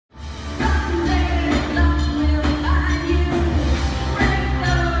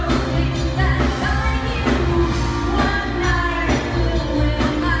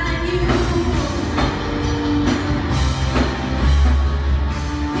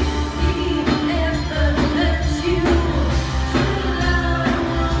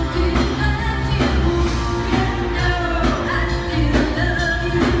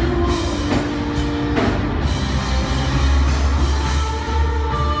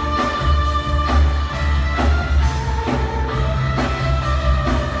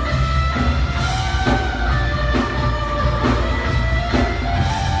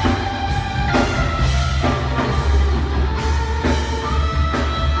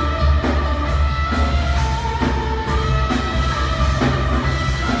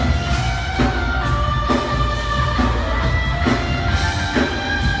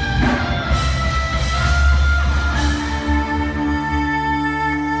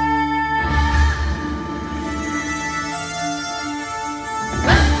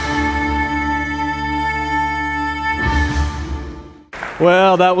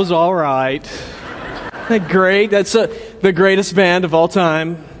Well, that was all right. Great. That's the greatest band of all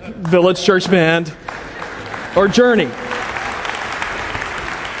time, Village Church Band, or Journey.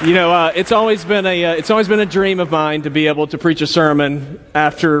 You know, it's always been a dream of mine to be able to preach a sermon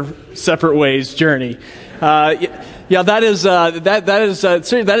after Separate Ways, Journey. Yeah, that is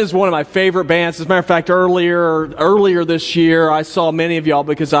one of my favorite bands. As a matter of fact, earlier this year, I saw many of y'all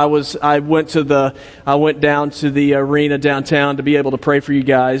because I went down to the arena downtown to be able to pray for you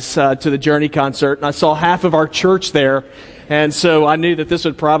guys to the Journey concert, and I saw half of our church there. And so I knew that this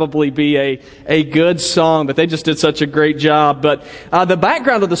would probably be a good song, but they just did such a great job. But the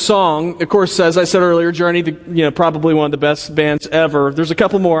background of the song, of course, as I said earlier, Journey, probably one of the best bands ever. There's a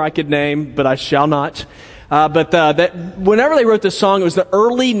couple more I could name, but I shall not. But whenever they wrote this song, it was the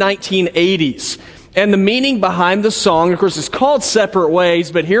early 1980s. And the meaning behind the song, of course, is called Separate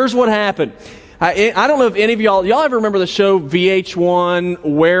Ways, but here's what happened. I don't know if any of y'all ever remember the show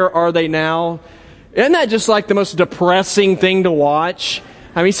VH1, Where Are They Now? Isn't that just like the most depressing thing to watch?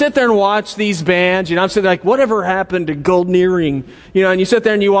 I mean, you sit there and watch these bands, I'm sitting there like, whatever happened to Golden Earring? And you sit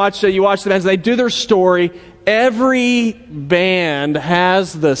there and you watch the bands, and they do their story. Every band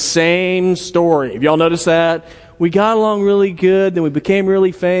has the same story. Have y'all noticed that? We got along really good, then we became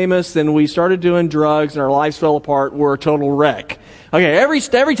really famous, then we started doing drugs, and our lives fell apart. We're a total wreck. Okay,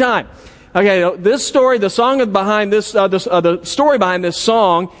 every time. Okay, this story, the story behind this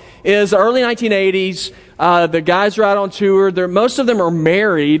song is the early 1980s. The guys are out on tour. Most of them are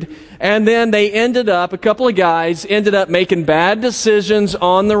married. And then a couple of guys ended up making bad decisions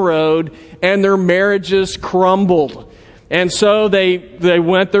on the road, and their marriages crumbled. And so they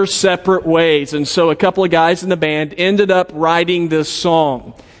went their separate ways. And so a couple of guys in the band ended up writing this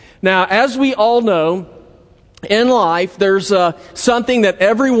song. Now, as we all know, in life, there's something that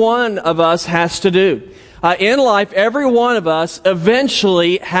every one of us has to do. In life, every one of us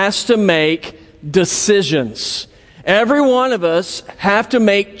eventually has to make decisions. Every one of us have to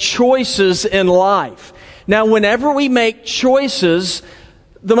make choices in life. Now, whenever we make choices,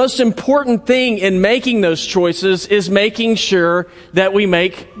 the most important thing in making those choices is making sure that we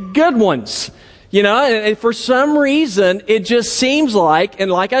make good ones. And for some reason, it just seems like, and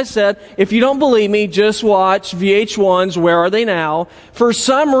like I said, if you don't believe me, just watch VH1's Where Are They Now? For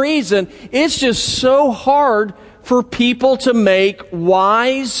some reason, it's just so hard for people to make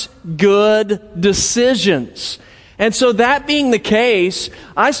wise, good decisions. And so that being the case,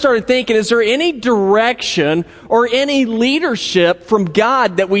 I started thinking, is there any direction or any leadership from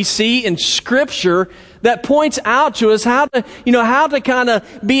God that we see in Scripture that points out to us how to kind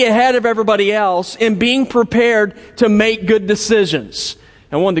of be ahead of everybody else in being prepared to make good decisions?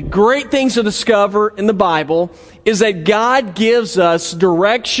 And one of the great things to discover in the Bible is that God gives us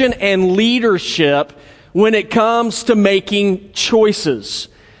direction and leadership when it comes to making choices.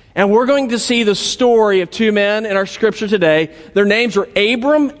 And we're going to see the story of two men in our scripture today. Their names were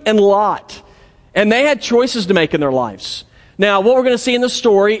Abram and Lot. And they had choices to make in their lives. Now, what we're going to see in the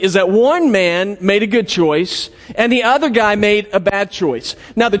story is that one man made a good choice, and the other guy made a bad choice.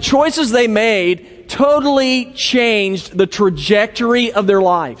 Now, the choices they made totally changed the trajectory of their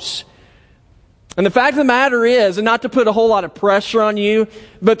lives. And the fact of the matter is, and not to put a whole lot of pressure on you,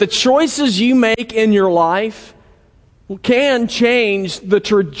 but the choices you make in your life can change the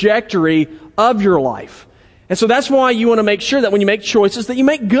trajectory of your life. And so that's why you want to make sure that when you make choices that you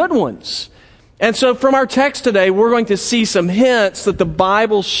make good ones. And so from our text today, we're going to see some hints that the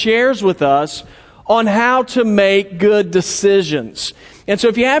Bible shares with us on how to make good decisions. And so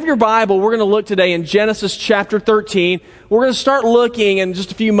if you have your Bible, we're going to look today in Genesis chapter 13. We're going to start looking in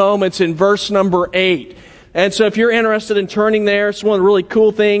just a few moments in verse number 8. And so if you're interested in turning there, it's one of the really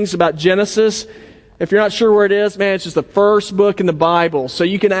cool things about Genesis. If you're not sure where it is, man, it's just the first book in the Bible. So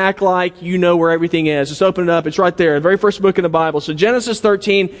you can act like you know where everything is. Just open it up. It's right there. The very first book in the Bible. So Genesis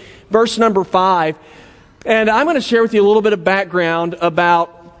 13, verse number 5. And I'm going to share with you a little bit of background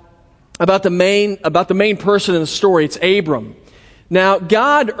about the main person in the story. It's Abram. Now,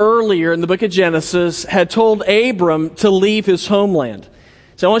 God earlier in the book of Genesis had told Abram to leave his homeland.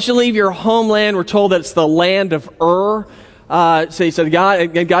 So I want you to leave your homeland. We're told that it's the land of Ur. So he said,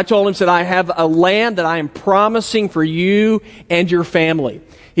 God told him, I have a land that I am promising for you and your family.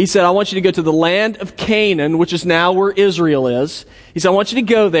 He said, I want you to go to the land of Canaan, which is now where Israel is. He said, I want you to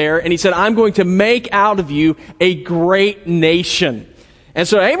go there. And he said, I'm going to make out of you a great nation. And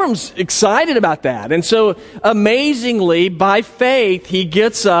so Abram's excited about that. And so amazingly, by faith, he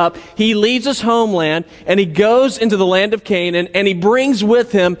gets up, he leaves his homeland, and he goes into the land of Canaan, and he brings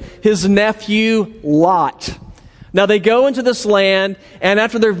with him his nephew Lot. Now they go into this land, and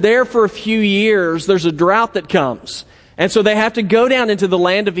after they're there for a few years, there's a drought that comes. And so they have to go down into the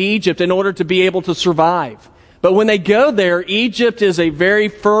land of Egypt in order to be able to survive. But when they go there, Egypt is a very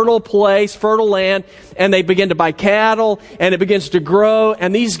fertile place, fertile land, and they begin to buy cattle, and it begins to grow,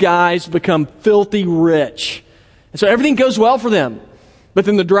 and these guys become filthy rich. And so everything goes well for them. But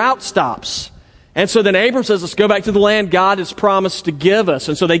then the drought stops. And so then Abram says, let's go back to the land God has promised to give us.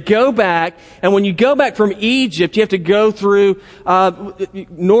 And so they go back, and when you go back from Egypt, you have to go through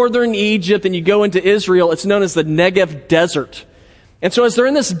northern Egypt, and you go into Israel. It's known as the Negev Desert. And so as they're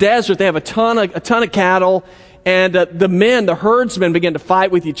in this desert, they have a ton of cattle, and the herdsmen begin to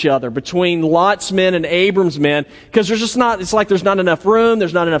fight with each other between Lot's men and Abram's men, because there's not enough room,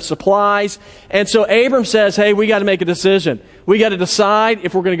 there's not enough supplies. And so Abram says, hey, we got to make a decision. We got to decide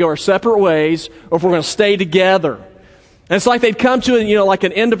if we're going to go our separate ways or if we're going to stay together. And it's like they'd come to like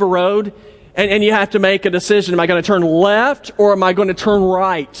an end of a road, and you have to make a decision. Am I going to turn left or am I going to turn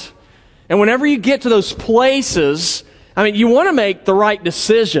right? And whenever you get to those places, you want to make the right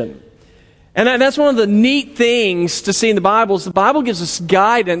decision. And that's one of the neat things to see in the Bible is the Bible gives us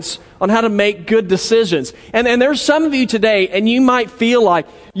guidance on how to make good decisions. And there's some of you today, and you might feel like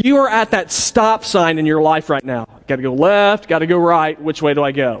you are at that stop sign in your life right now. Got to go left, got to go right. Which way do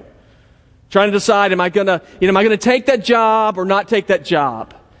I go? Trying to decide, am I going to take that job or not take that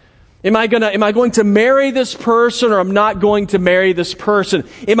job? Am I going to marry this person or I'm not going to marry this person?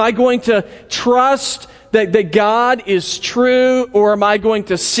 Am I going to trust that God is true, or am I going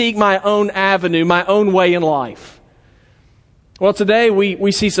to seek my own avenue, my own way in life? Well, today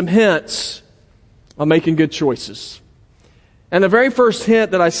we see some hints on making good choices. And the very first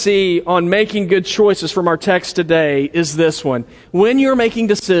hint that I see on making good choices from our text today is this one. When you're making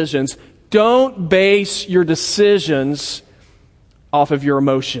decisions, don't base your decisions off of your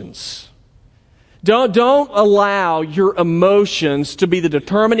emotions. Don't allow your emotions to be the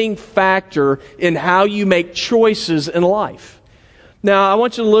determining factor in how you make choices in life. Now, I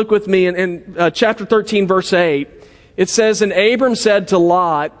want you to look with me in chapter 13, verse 8. It says, and Abram said to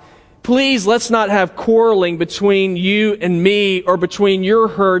Lot, please, let's not have quarreling between you and me or between your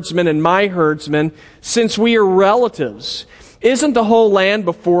herdsmen and my herdsmen, since we are relatives. Isn't the whole land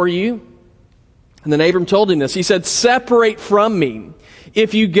before you? And then Abram told him this. He said, separate from me.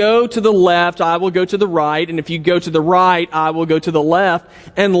 If you go to the left, I will go to the right. And if you go to the right, I will go to the left.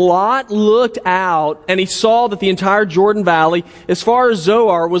 And Lot looked out, and he saw that the entire Jordan Valley, as far as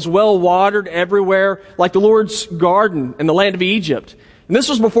Zoar, was well watered everywhere, like the Lord's garden in the land of Egypt. And this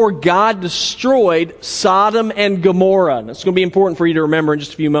was before God destroyed Sodom and Gomorrah. And it's going to be important for you to remember in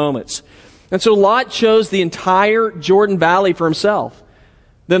just a few moments. And so Lot chose the entire Jordan Valley for himself.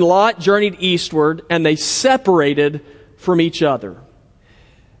 Then Lot journeyed eastward, and they separated from each other.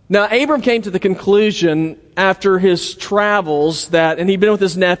 Now, Abram came to the conclusion after his travels and he'd been with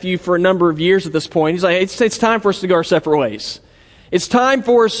his nephew for a number of years at this point. He's like, it's time for us to go our separate ways. It's time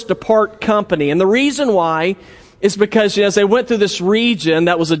for us to part company. And the reason why is because as they went through this region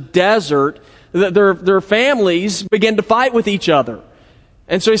that was a desert, their families began to fight with each other.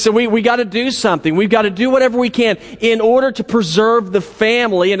 And so he said, we got to do something. We've got to do whatever we can in order to preserve the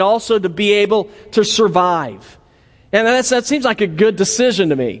family and also to be able to survive. And that seems like a good decision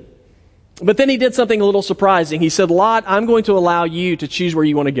to me. But then he did something a little surprising. He said, Lot, I'm going to allow you to choose where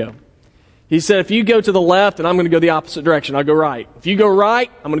you want to go. He said, if you go to the left, and I'm going to go the opposite direction, I'll go right. If you go right,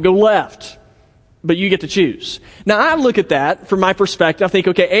 I'm going to go left. But you get to choose. Now, I look at that from my perspective. I think,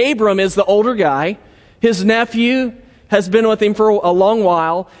 okay, Abram is the older guy. His nephew has been with him for a long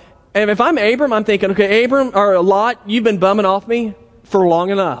while. And if I'm Abram, I'm thinking, okay, Abram, or Lot, you've been bumming off me for long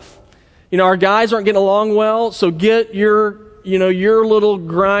enough. Our guys aren't getting along well, so get your little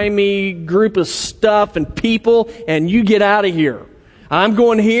grimy group of stuff and people, and you get out of here. I'm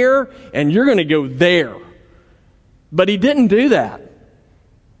going here, and you're going to go there. But he didn't do that.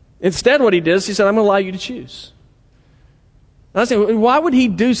 Instead, what he did is he said, I'm going to allow you to choose. And I said, why would he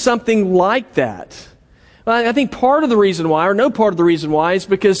do something like that? Well, I think part of the reason why, or no part of the reason why, is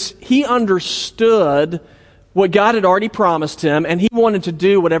because he understood what God had already promised him, and he wanted to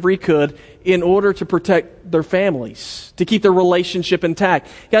do whatever he could in order to protect their families, to keep their relationship intact.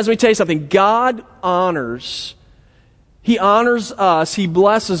 Guys, let me tell you something. God honors. He honors us. He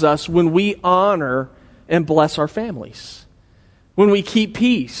blesses us when we honor and bless our families. When we keep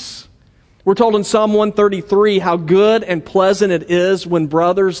peace. We're told in Psalm 133 how good and pleasant it is when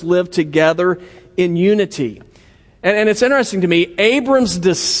brothers live together in unity. And it's interesting to me, Abram's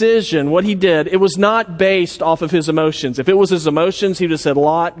decision, what he did, it was not based off of his emotions. If it was his emotions, he would have said,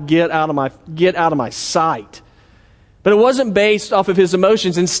 Lot, get out of my sight. But it wasn't based off of his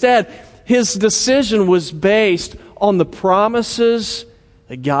emotions. Instead, his decision was based on the promises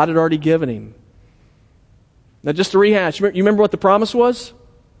that God had already given him. Now, just to rehash, you remember what the promise was? It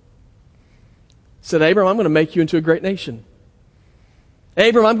said, Abram, I'm going to make you into a great nation.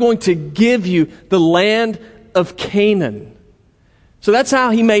 Abram, I'm going to give you the land of Canaan. So that's how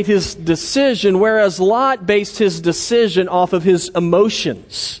he made his decision, whereas Lot based his decision off of his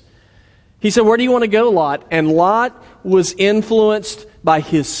emotions. He said, where do you want to go, Lot? And Lot was influenced by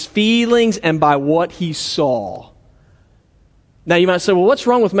his feelings and by what he saw. Now you might say, well, what's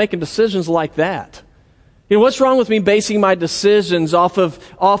wrong with making decisions like that? What's wrong with me basing my decisions off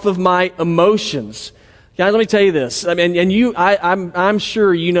of my emotions? Guys, let me tell you this. I mean, and I'm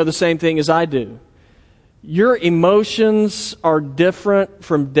sure you know the same thing as I do. Your emotions are different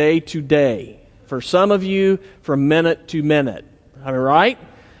from day to day. For some of you, from minute to minute. Am I right?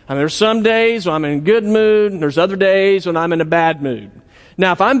 I mean, there's some days when I'm in a good mood, and there's other days when I'm in a bad mood.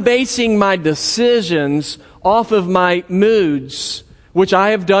 Now, if I'm basing my decisions off of my moods, which I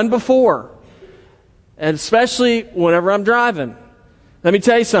have done before, and especially whenever I'm driving, let me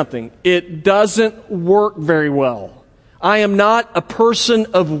tell you something. It doesn't work very well. I am not a person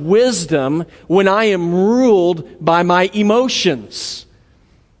of wisdom when I am ruled by my emotions.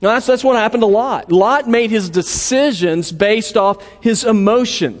 Now, that's what happened to Lot. Lot made his decisions based off his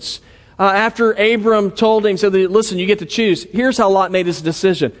emotions. After Abram told him, said, listen, you get to choose. Here's how Lot made his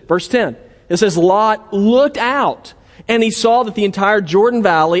decision. Verse 10. It says, Lot looked out, and he saw that the entire Jordan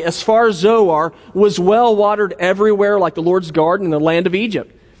Valley, as far as Zoar, was well watered everywhere like the Lord's garden in the land of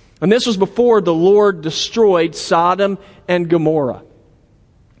Egypt. And this was before the Lord destroyed Sodom and Gomorrah.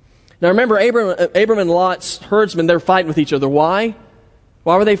 Now remember, Abram and Lot's herdsmen, they're fighting with each other. Why?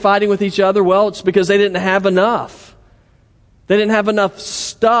 Why were they fighting with each other? Well, it's because they didn't have enough. They didn't have enough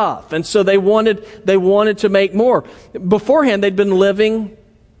stuff. And so they wanted to make more. Beforehand, they'd been living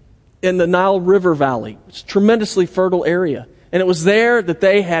in the Nile River Valley. It's a tremendously fertile area. And it was there that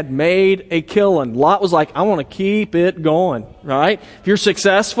they had made a killing. Lot was like, I want to keep it going, right? If you're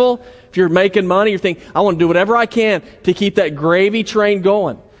successful, if you're making money, you're thinking, I want to do whatever I can to keep that gravy train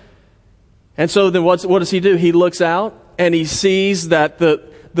going. And so then what does he do? He looks out and he sees that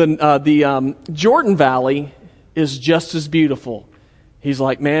the Jordan Valley is just as beautiful. He's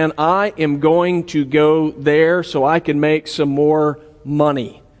like, man, I am going to go there so I can make some more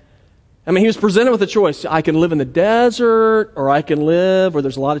money. I mean, he was presented with a choice. I can live in the desert, or I can live where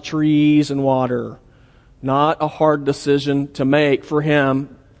there's a lot of trees and water. Not a hard decision to make for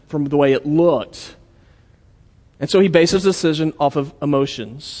him from the way it looked. And so he based his decision off of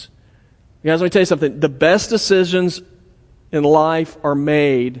emotions. You guys, let me tell you something. The best decisions in life are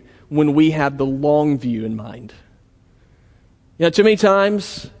made when we have the long view in mind. You know, too many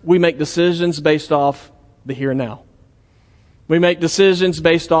times we make decisions based off the here and now. We make decisions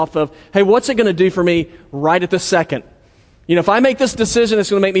based off of, hey, what's it going to do for me right at the second? You know, if I make this decision, it's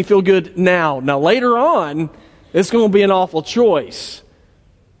going to make me feel good now. Now, later on, it's going to be an awful choice.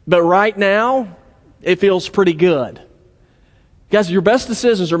 But right now, it feels pretty good. Guys, your best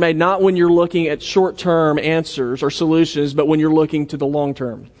decisions are made not when you're looking at short-term answers or solutions, but when you're looking to the long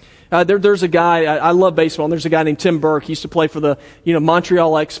term. There's a guy, I love baseball, and there's a guy named Tim Burke. He used to play for the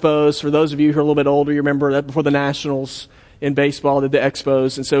Montreal Expos. For those of you who are a little bit older, you remember that before the Nationals in baseball, the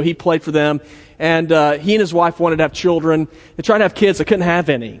Expos. And so he played for them. And he and his wife wanted to have children. They tried to have kids. They couldn't have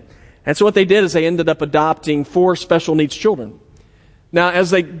any. And so what they did is they ended up adopting 4 special needs children. Now, as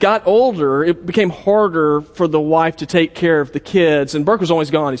they got older, it became harder for the wife to take care of the kids. And Burke was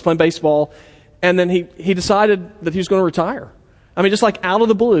always gone. He's playing baseball. And then he decided that he was going to retire. I mean, just like out of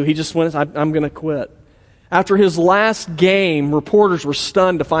the blue, he just went, I'm going to quit. After his last game, reporters were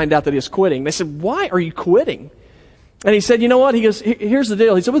stunned to find out that he was quitting. They said, why are you quitting? And he said, you know what? He goes, here's the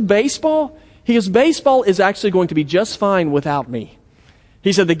deal. He said, with baseball, baseball is actually going to be just fine without me.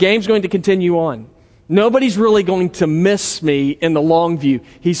 He said, the game's going to continue on. Nobody's really going to miss me in the long view.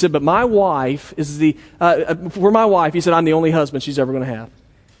 He said, but my wife is for my wife, he said, I'm the only husband she's ever going to have. He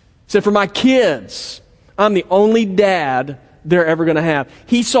said, for my kids, I'm the only dad they're ever going to have.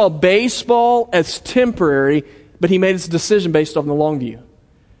 He saw baseball as temporary, but he made his decision based on the long view.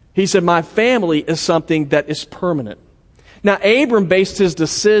 He said, my family is something that is permanent. Now, Abram based his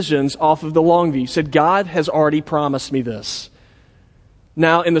decisions off of the long view. He said, God has already promised me this.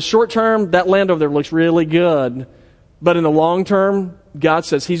 Now, in the short term, that land over there looks really good. But in the long term, God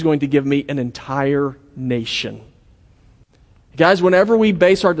says He's going to give me an entire nation. Guys, whenever we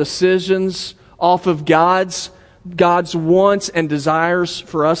base our decisions off of God's wants and desires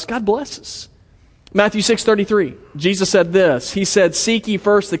for us, God blesses. Matthew 6:33, Jesus said this. He said, seek ye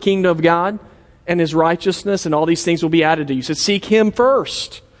first the kingdom of God and His righteousness, and all these things will be added to you. He said, seek Him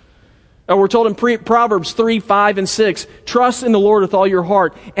first. We're told in Proverbs 3, 5, and 6, trust in the Lord with all your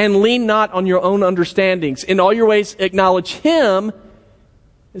heart and lean not on your own understandings. In all your ways acknowledge Him.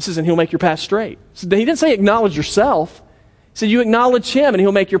 This is, and He'll make your path straight. So He didn't say acknowledge yourself. He said you acknowledge Him and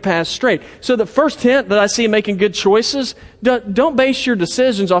He'll make your path straight. So the first hint that I see in making good choices, don't base your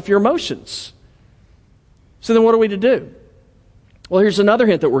decisions off your emotions. So then what are we to do? Well, here's another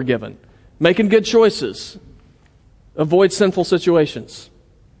hint that we're given. Making good choices. Avoid sinful situations.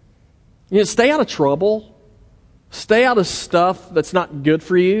 Stay out of trouble. Stay out of stuff that's not good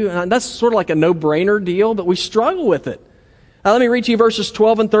for you. And that's sort of like a no-brainer deal, but we struggle with it. Now, let me read to you verses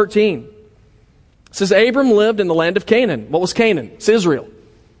 12 and 13. It says, Abram lived in the land of Canaan. What was Canaan? It's Israel.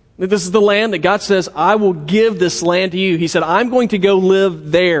 This is the land that God says, I will give this land to you. He said, I'm going to go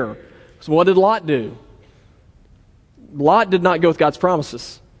live there. So what did Lot do? Lot did not go with God's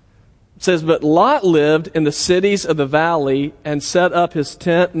promises. It says, but Lot lived in the cities of the valley and set up his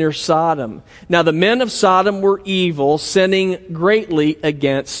tent near Sodom. Now the men of Sodom were evil, sinning greatly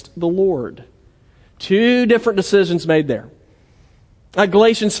against the Lord. Two different decisions made there.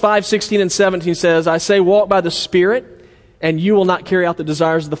 Galatians 5, 16 and 17 says, I say, walk by the Spirit, and you will not carry out the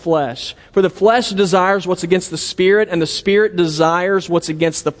desires of the flesh. For the flesh desires what's against the Spirit, and the Spirit desires what's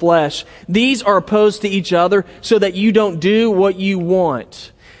against the flesh. These are opposed to each other, so that you don't do what you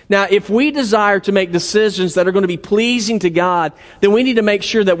want. Now, if we desire to make decisions that are going to be pleasing to God, then we need to make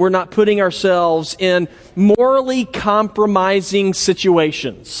sure that we're not putting ourselves in morally compromising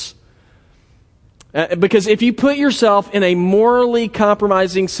situations. Because if you put yourself in a morally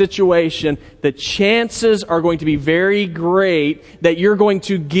compromising situation, the chances are going to be very great that you're going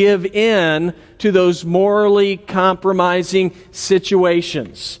to give in to those morally compromising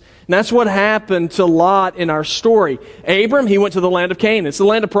situations. And that's what happened to Lot in our story. Abram, he went to the land of Canaan. It's the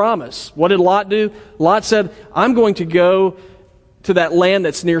land of promise. What did Lot do? Lot said, I'm going to go to that land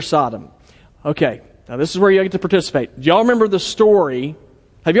that's near Sodom. Okay, now this is where you get to participate. Do y'all remember the story?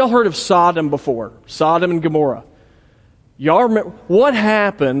 Have y'all heard of Sodom before? Sodom and Gomorrah. Y'all remember what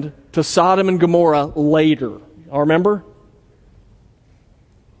happened to Sodom and Gomorrah later? Y'all remember?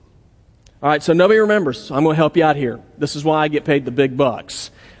 All right, so nobody remembers. So I'm going to help you out here. This is why I get paid the big bucks.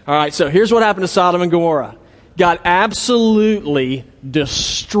 All right, so here's what happened to Sodom and Gomorrah. Got absolutely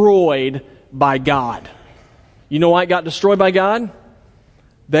destroyed by God. You know why it got destroyed by God?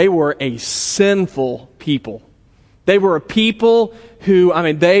 They were a sinful people. They were a people who,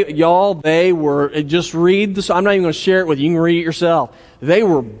 they were, just read this. I'm not even going to share it with you. You can read it yourself. They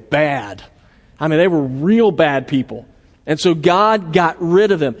were bad. They were real bad people. And so God got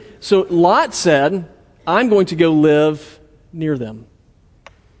rid of them. So Lot said, I'm going to go live near them.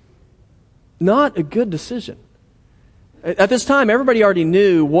 Not a good decision. At this time, everybody already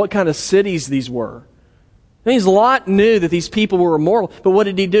knew what kind of cities these were. That means Lot knew that these people were immoral. But what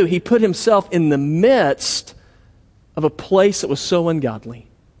did he do? He put himself in the midst of a place that was so ungodly.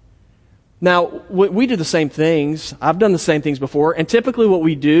 Now, we do the same things. I've done the same things before. And typically what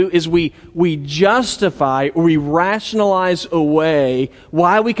we do is we justify or we rationalize away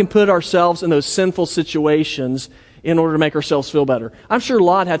why we can put ourselves in those sinful situations in order to make ourselves feel better. I'm sure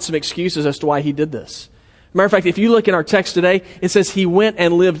Lot had some excuses as to why he did this. Matter of fact, if you look in our text today, it says he went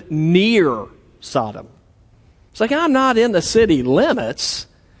and lived near Sodom. It's like, I'm not in the city limits.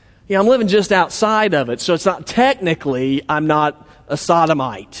 I'm living just outside of it, so it's not technically, I'm not a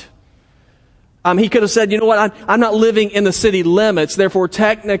sodomite. He could have said, you know what, I'm not living in the city limits, therefore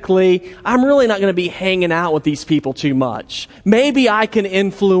technically, I'm really not going to be hanging out with these people too much. Maybe I can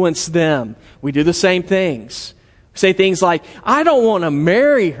influence them. We do the same things. We say things like, I don't want to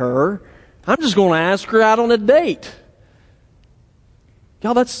marry her, I'm just going to ask her out on a date.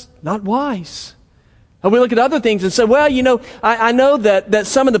 Y'all, that's not wise. And we look at other things and say, well, I know that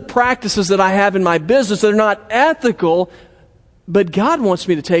some of the practices that I have in my business, they're not ethical, but God wants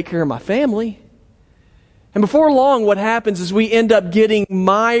me to take care of my family. And before long, what happens is we end up getting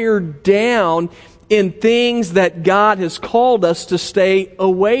mired down in things that God has called us to stay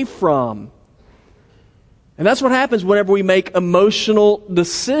away from. And that's what happens whenever we make emotional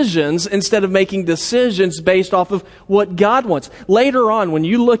decisions instead of making decisions based off of what God wants. Later on, when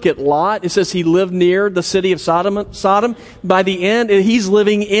you look at Lot, it says he lived near the city of Sodom. By the end, he's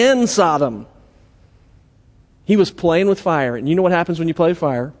living in Sodom. He was playing with fire. And you know what happens when you play with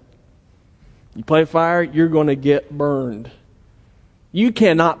fire? You play with fire, you're going to get burned. You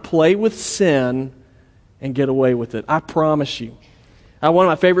cannot play with sin and get away with it. I promise you. One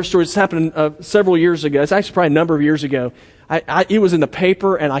of my favorite stories, this happened several years ago. It's actually probably a number of years ago. It was in the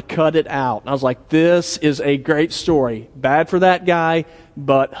paper and I cut it out. I was like, this is a great story. Bad for that guy,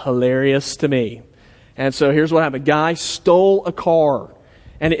 but hilarious to me. And so here's what happened. A guy stole a car.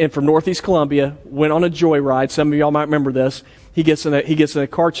 and from Northeast Columbia, went on a joyride. Some of y'all might remember this. He gets in a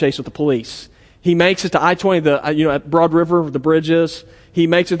car chase with the police. He makes it to I-20, at Broad River, where the bridge is. He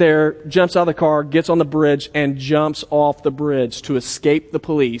makes it there, jumps out of the car, gets on the bridge, and jumps off the bridge to escape the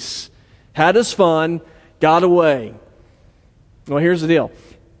police. Had his fun, got away. Well, here's the deal.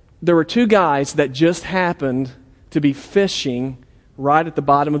 There were two guys that just happened to be fishing right at the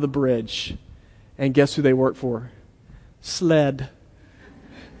bottom of the bridge. And guess who they work for? SLED.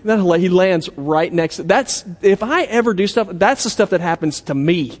 He lands right next to... if I ever do stuff, that's the stuff that happens to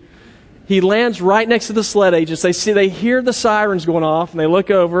me. He lands right next to the SLED agents. They hear the sirens going off, and they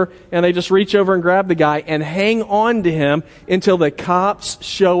look over, and they just reach over and grab the guy and hang on to him until the cops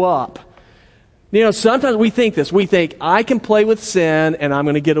show up. Sometimes we think this. We think, I can play with sin, and I'm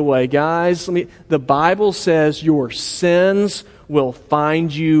going to get away. Guys, the Bible says your sins will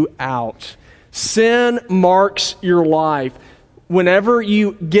find you out. Sin marks your life. Whenever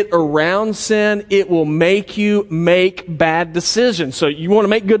you get around sin, it will make you make bad decisions. So you want to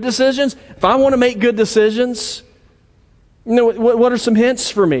make good decisions? If I want to make good decisions, what are some hints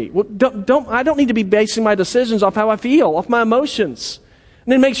for me? I don't need to be basing my decisions off how I feel, off my emotions.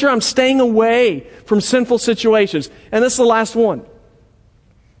 And then make sure I'm staying away from sinful situations. And this is the last one.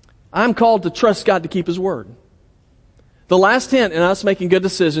 I'm called to trust God to keep His word. The last hint in us making good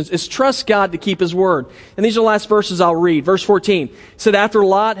decisions is trust God to keep His word. And these are the last verses I'll read. Verse 14 said, after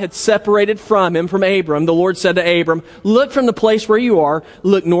Lot had separated from Abram, the Lord said to Abram, look from the place where you are,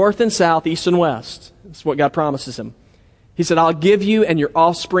 look north and south, east and west. That's what God promises him. He said, I'll give you and your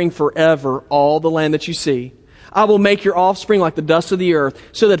offspring forever all the land that you see. I will make your offspring like the dust of the earth,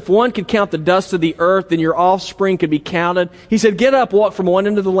 so that if one could count the dust of the earth, then your offspring could be counted. He said, get up, walk from one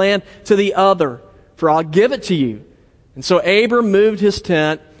end of the land to the other, for I'll give it to you. And so Abram moved his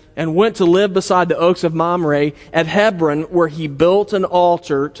tent and went to live beside the oaks of Mamre at Hebron, where he built an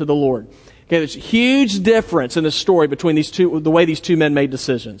altar to the Lord. Okay, there's a huge difference in the story between the way these two men made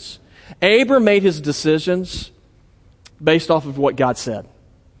decisions. Abram made his decisions based off of what God said.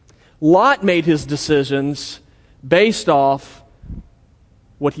 Lot made his decisions based off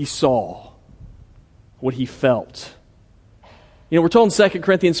what he saw, what he felt. We're told in 2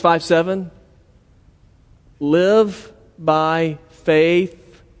 Corinthians 5:7, live by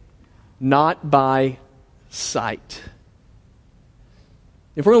faith, not by sight.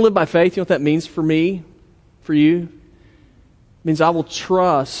 If we're going to live by faith, you know what that means for me, for you? It means I will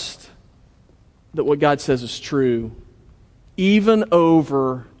trust that what God says is true, even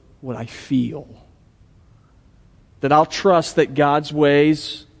over what I feel. That I'll trust that God's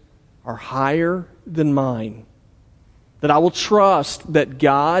ways are higher than mine. That I will trust that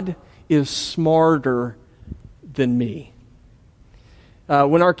God is smarter than me.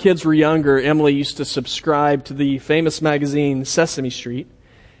 When our kids were younger, Emily used to subscribe to the famous magazine Sesame Street.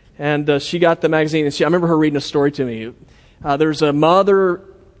 And she got the magazine, and I remember her reading a story to me. There's a mother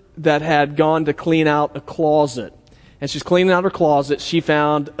that had gone to clean out a closet. And she's cleaning out her closet. She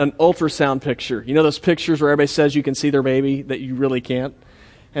found an ultrasound picture. You know those pictures where everybody says you can see their baby, that you really can't?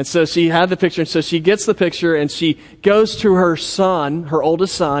 And so she had the picture, and so she gets the picture, and she goes to her son, her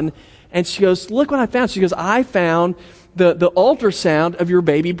oldest son, and she goes, look what I found. She goes, I found the ultrasound of your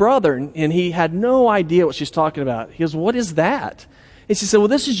baby brother. And he had no idea what she's talking about. He goes, what is that? And she said, well,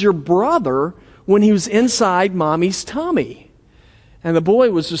 this is your brother when he was inside mommy's tummy. And the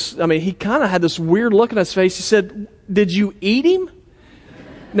boy was just, he kind of had this weird look on his face. He said, did you eat him?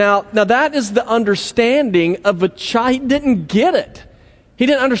 Now that is the understanding of a child. He didn't get it. He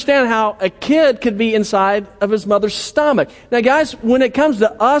didn't understand how a kid could be inside of his mother's stomach. Now, guys, when it comes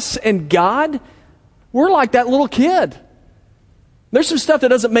to us and God, we're like that little kid. There's some stuff that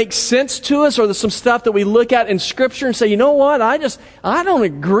doesn't make sense to us, or there's some stuff that we look at in Scripture and say, you know what, I don't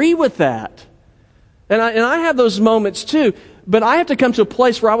agree with that. And I have those moments too. But I have to come to a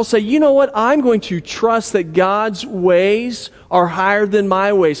place where I will say, you know what, I'm going to trust that God's ways are higher than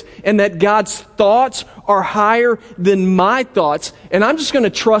my ways, and that God's thoughts are higher than my thoughts, and I'm just going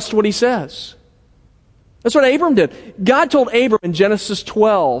to trust what He says. That's what Abram did. God told Abram in Genesis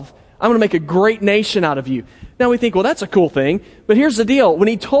 12, I'm going to make a great nation out of you. Now we think, well, that's a cool thing. But here's the deal. When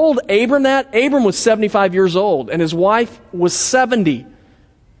He told Abram that, Abram was 75 years old, and his wife was 70.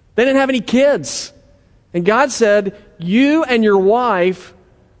 They didn't have any kids. And God said, you and your wife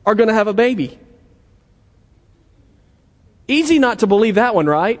are going to have a baby. Easy not to believe that one,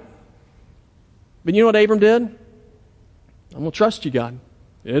 right? But you know what Abram did? I'm going to trust you, God.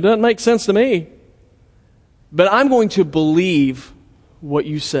 It doesn't make sense to me. But I'm going to believe what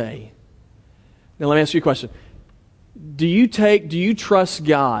you say. Now let me ask you a question. Do you trust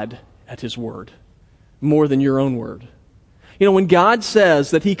God at His word more than your own word? You know, when God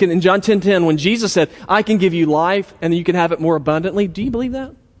says that He can, in John 10:10, when Jesus said, I can give you life and you can have it more abundantly, do you believe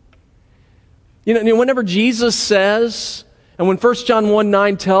that? You know, whenever Jesus says, and when 1 John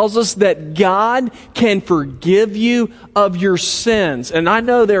 1:9 tells us that God can forgive you of your sins, and I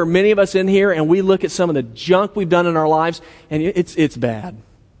know there are many of us in here and we look at some of the junk we've done in our lives and it's bad.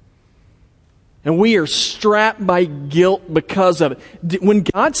 And we are strapped by guilt because of it. When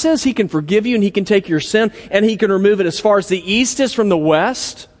God says He can forgive you and He can take your sin and He can remove it as far as the east is from the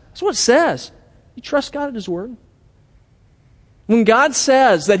west, that's what it says. You trust God at His word? When God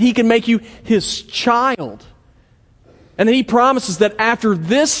says that He can make you His child, and that He promises that after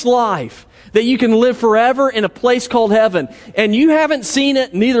this life, that you can live forever in a place called heaven, and you haven't seen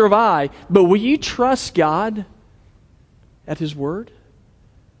it, neither have I, but will you trust God at His word?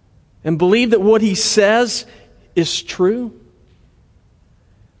 And believe that what He says is true?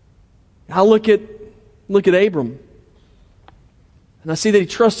 I look at Abram, and I see that he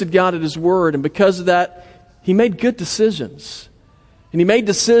trusted God at His word, and because of that, he made good decisions. And he made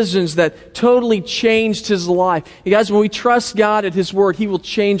decisions that totally changed his life. And guys, when we trust God at His word, He will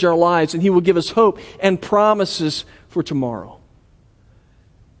change our lives, and He will give us hope and promises for tomorrow.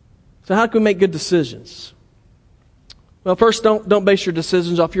 So how can we make good decisions? Well, first, don't base your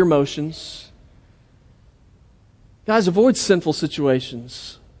decisions off your emotions. Guys, avoid sinful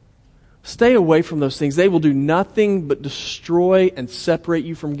situations. Stay away from those things. They will do nothing but destroy and separate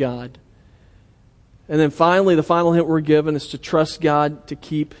you from God. And then finally, the final hint we're given is to trust God to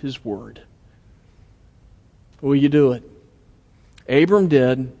keep His word. Will you do it? Abram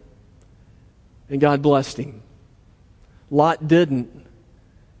did, and God blessed him. Lot didn't. And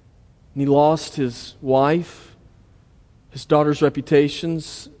he lost his wife, his daughter's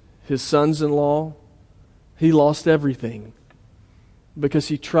reputations, his sons-in-law. He lost everything because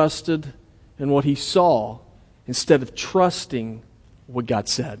he trusted in what he saw instead of trusting what God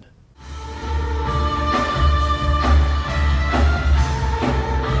said.